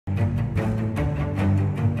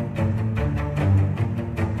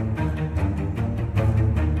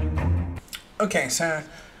Okay, so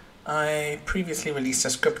I previously released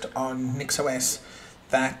a script on NixOS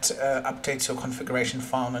that updates your configuration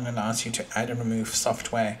file and allows you to add and remove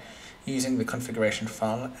software using the configuration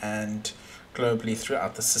file and globally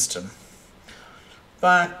throughout the system.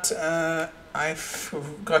 But I've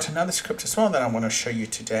got another script as well that I want to show you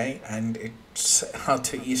today, and it's how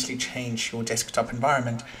to easily change your desktop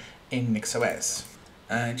environment in NixOS.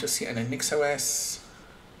 And you'll see under NixOS,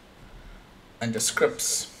 under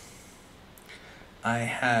scripts, I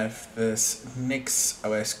have this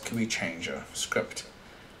NixOS GUI Changer script.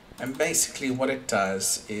 And basically what it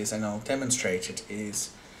does is, and I'll demonstrate it,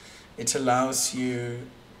 is it allows you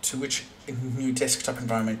to which new desktop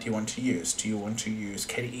environment do you want to use. Do you want to use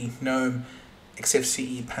KDE, GNOME,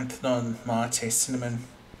 XFCE, Pantheon, Mate, Cinnamon?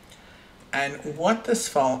 And what this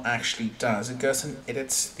file actually does, it goes and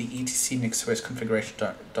edits the etc NixOS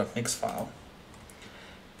configuration.nix file,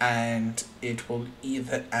 and it will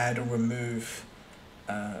either add or remove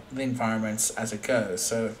the environments as it goes.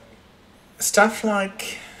 So stuff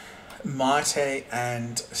like Mate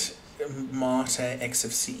and Mate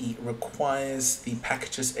XFCE requires the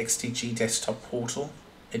packages XDG desktop portal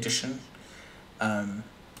edition and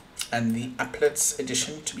the applets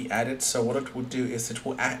edition to be added. So what it will do is it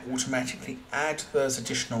will automatically add those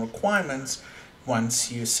additional requirements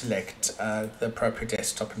once you select the appropriate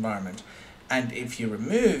desktop environment. And if you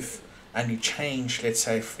remove and you change, let's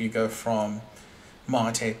say if you go from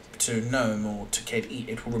Mate to GNOME or to KDE,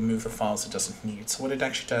 it will remove the files it doesn't need. So what it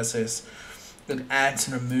actually does is it adds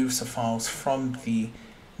and removes the files from the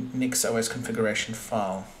NixOS configuration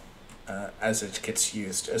file as it gets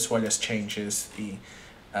used, as well as changes the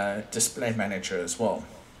display manager as well.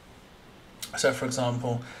 So for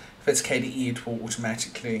example, if it's KDE, it will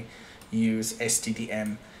automatically use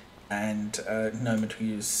SDDM, and GNOME it will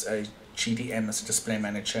use GDM as a display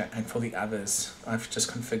manager, and for the others I've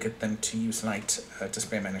just configured them to use Light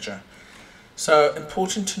display manager. So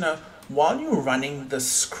important to know, while you're running the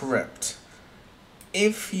script,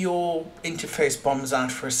 if your interface bombs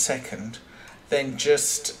out for a second, then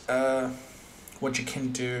just what you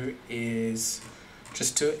can do is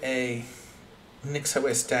just do a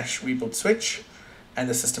NixOS -rebuild switch and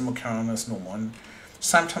the system will carry on as normal. And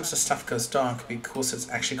sometimes the stuff goes dark because it's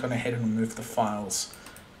actually gone ahead and removed the files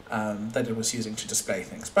that it was using to display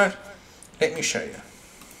things. But let me show you.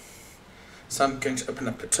 So I'm going to open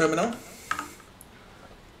up the terminal,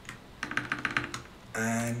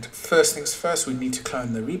 and first things first, we need to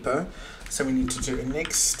clone the repo. So we need to do a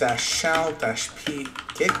nix-shell-p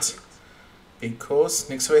git, because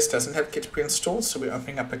NixOS doesn't have git pre-installed, so we're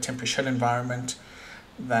opening up a temporary shell environment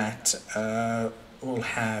that will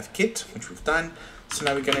have git, which we've done. So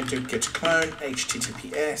now we're going to do git clone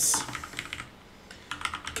https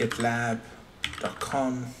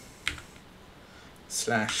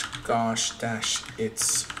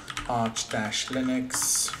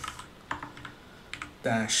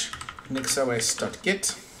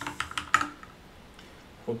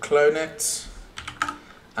We'll clone it.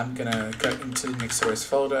 I'm going to go into the NixOS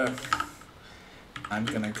folder. I'm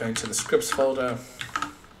going to go into the scripts folder,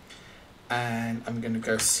 and I'm going to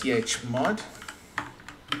go chmod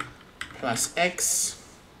 +x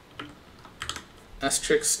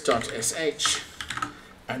 *.sh,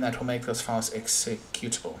 and that will make those files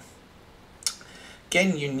executable.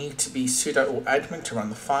 Again, you need to be sudo or admin to run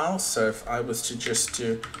the files. So if I was to just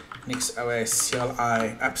do NixOS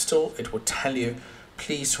CLI App Store, it will tell you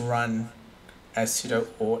please run as sudo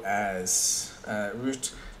or as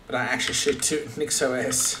root, but I actually should do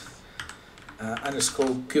NixOS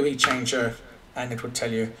 _ GUI Changer, and it will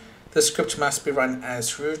tell you the script must be run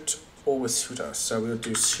as root or with sudo. So we'll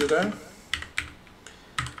do sudo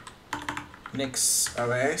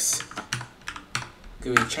NixOS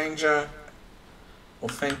GUI Changer,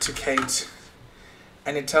 authenticate,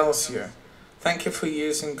 and it tells you, thank you for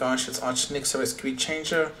using NixOS GUI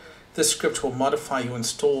Changer. This script will modify your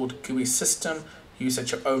installed GUI system. Use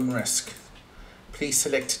at your own risk. Please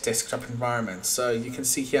select desktop environment. So you can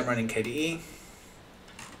see here I'm running KDE,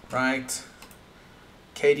 right?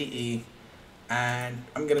 KDE, and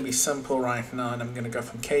I'm going to be simple right now, and I'm going to go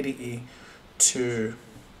from KDE to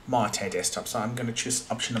Mate desktop. So I'm going to choose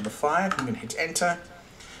option number 5. I'm going to hit enter.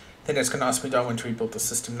 Then it's going to ask me, do I want to rebuild the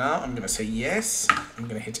system now? I'm going to say yes. I'm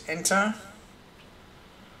going to hit enter.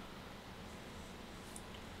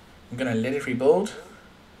 I'm going to let it rebuild.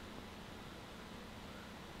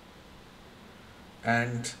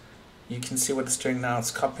 And you can see what it's doing now.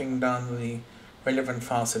 It's copying down the relevant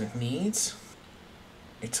files that it needs.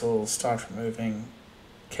 It will start removing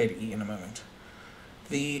KDE in a moment.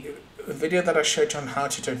 The video that I showed you on how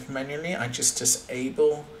to do it manually, I just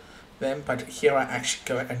disable them, but here I actually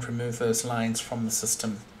go and remove those lines from the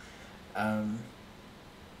system,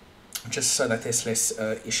 just so that there's less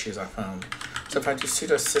issues I found. So if I do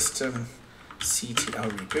sudo system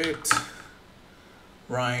ctl reboot,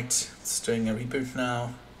 right, it's doing a reboot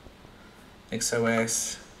now,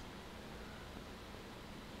 NixOS,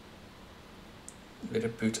 let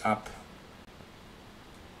it boot up,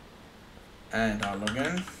 and I'll log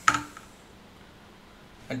in,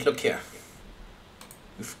 and look here,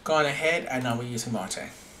 we've gone ahead and now we're using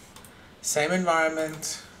Mate. Same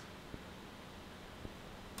environment,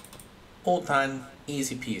 all done,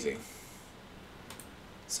 easy peasy.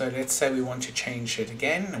 So let's say we want to change it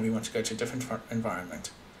again and we want to go to a different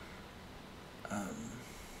environment.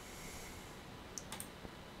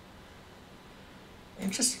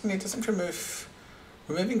 Interestingly, it doesn't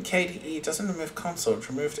removing KDE doesn't remove console. It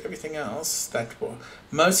removed everything else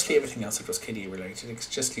mostly everything else that was KDE related. It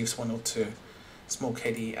just leaves one or two small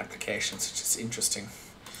KDE applications, which is interesting.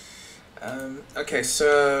 Okay,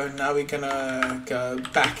 so now we're gonna go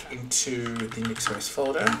back into the NixOS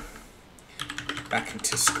folder, back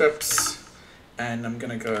into scripts, and I'm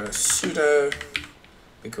gonna go sudo,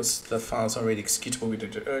 because the file's already executable, we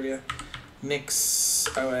did it earlier,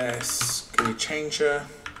 NixOS GUI Changer,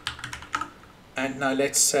 and now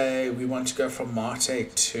let's say we want to go from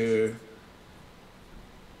Mate to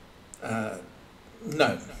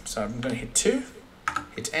GNOME. So I'm gonna hit 2,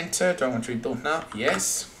 hit enter. Do I want to rebuild now?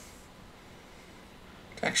 Yes.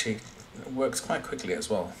 Actually, it works quite quickly as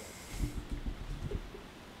well.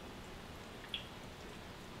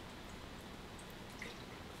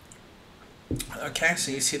 Okay,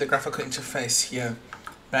 so you see the graphical interface here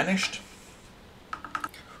vanished.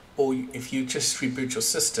 Or if you just reboot your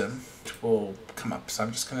system, it will come up. So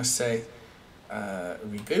I'm just going to say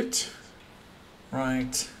reboot,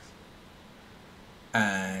 right,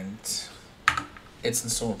 and it's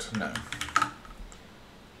installed GNOME.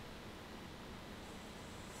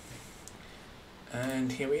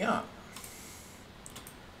 And here we are.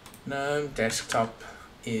 GNOME desktop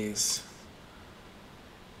is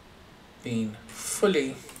being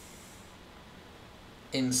fully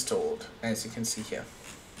installed, as you can see here.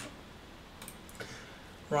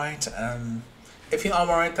 Right, if you are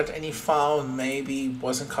worried that any file maybe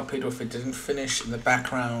wasn't copied or if it didn't finish in the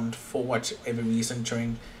background for whatever reason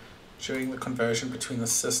during the conversion between the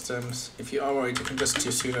systems, if you are worried, you can just do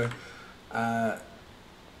sudo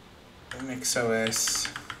NixOS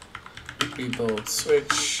rebuild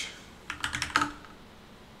switch,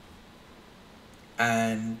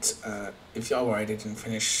 and if you are worried it didn't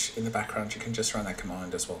finish in the background, you can just run that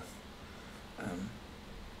command as well.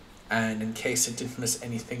 And in case it didn't miss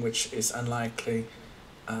anything, which is unlikely,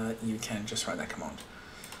 you can just run that command.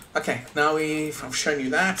 Okay, now I've shown you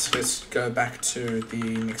that. Let's go back to the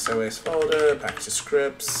NixOS folder, back to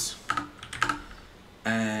scripts,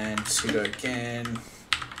 and sudo again,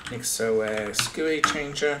 NixOS GUI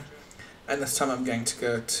Changer, and this time I'm going to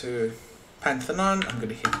go to Pantheon. I'm going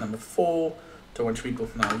to hit number 4. Do I want to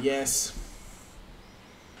reboot now? Yes.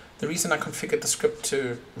 The reason I configured the script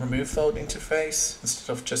to remove the old interface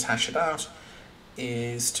instead of just hash it out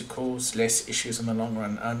is to cause less issues in the long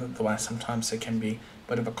run. Otherwise, sometimes there can be a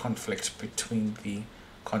bit of a conflict between the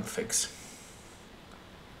configs.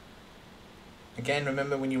 Again,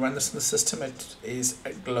 remember when you run this in the system, it is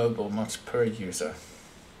a global, not per user.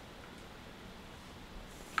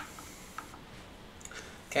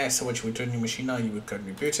 Okay, so what you would do on your machine now, you would go and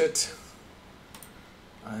reboot it.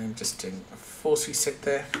 I'm just doing a force reset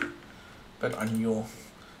there, but on your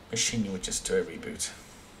machine you would just do a reboot.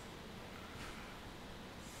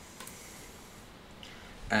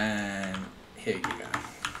 And here you go.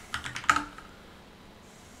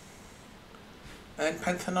 And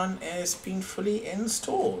Pantheon has been fully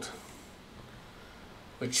installed,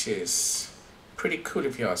 which is pretty cool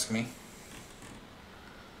if you ask me.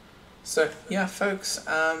 So yeah, folks,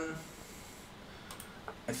 I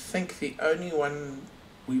think the only one,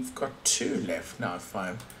 we've got 2 left now if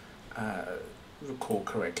I recall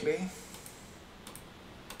correctly.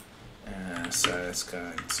 So let's go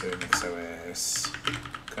into NixOS,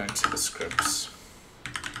 go into the scripts,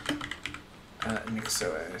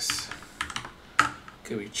 NixOS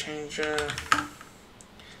GUI Changer,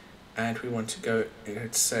 and we want to go,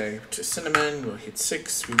 let's say, to Cinnamon. We'll hit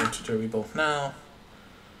 6. We want to do a rebuild now.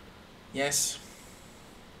 Yes.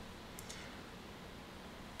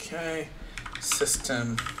 Okay,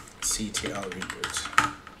 system CTL reboot.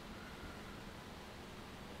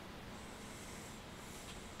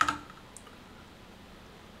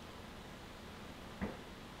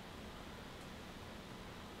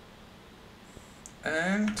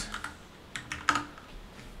 And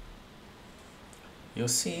you'll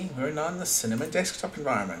see we're now in the Cinema desktop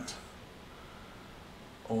environment.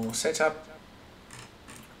 All set up,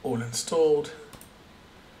 all installed,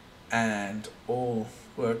 and all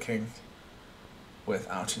working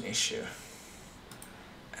without an issue.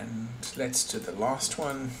 And let's do the last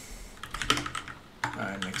one.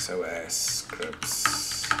 NixOS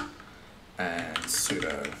scripts and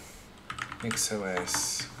sudo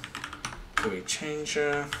NixOS GUI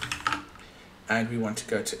Changer, and we want to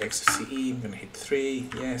go to XFCE. I'm going to hit 3,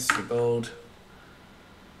 yes, rebuild.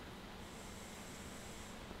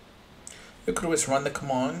 You could always run the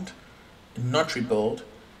command, not rebuild,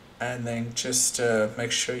 and then just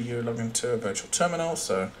make sure you log into a virtual terminal,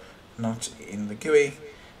 so not in the GUI,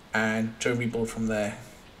 and do a rebuild from there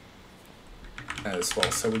as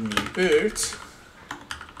well. So when you reboot,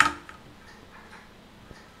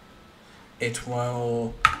 it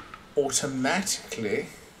will automatically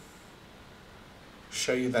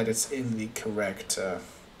show you that it's in the correct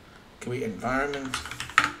GUI environment.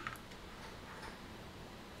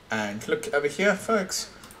 And look over here, folks,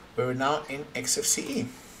 we're now in XFCE.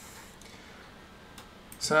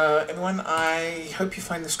 So everyone, I hope you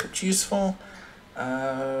find the script useful.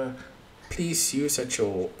 Please use at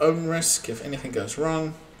your own risk if anything goes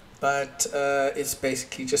wrong. But it's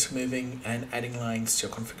basically just removing and adding lines to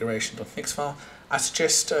your configuration.nix file. I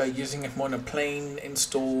suggest using it more in a plain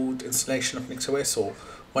installed installation of NixOS, or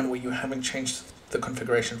one where you haven't changed the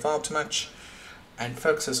configuration file too much. And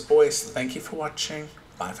folks, as always, thank you for watching.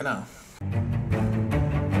 Bye for now.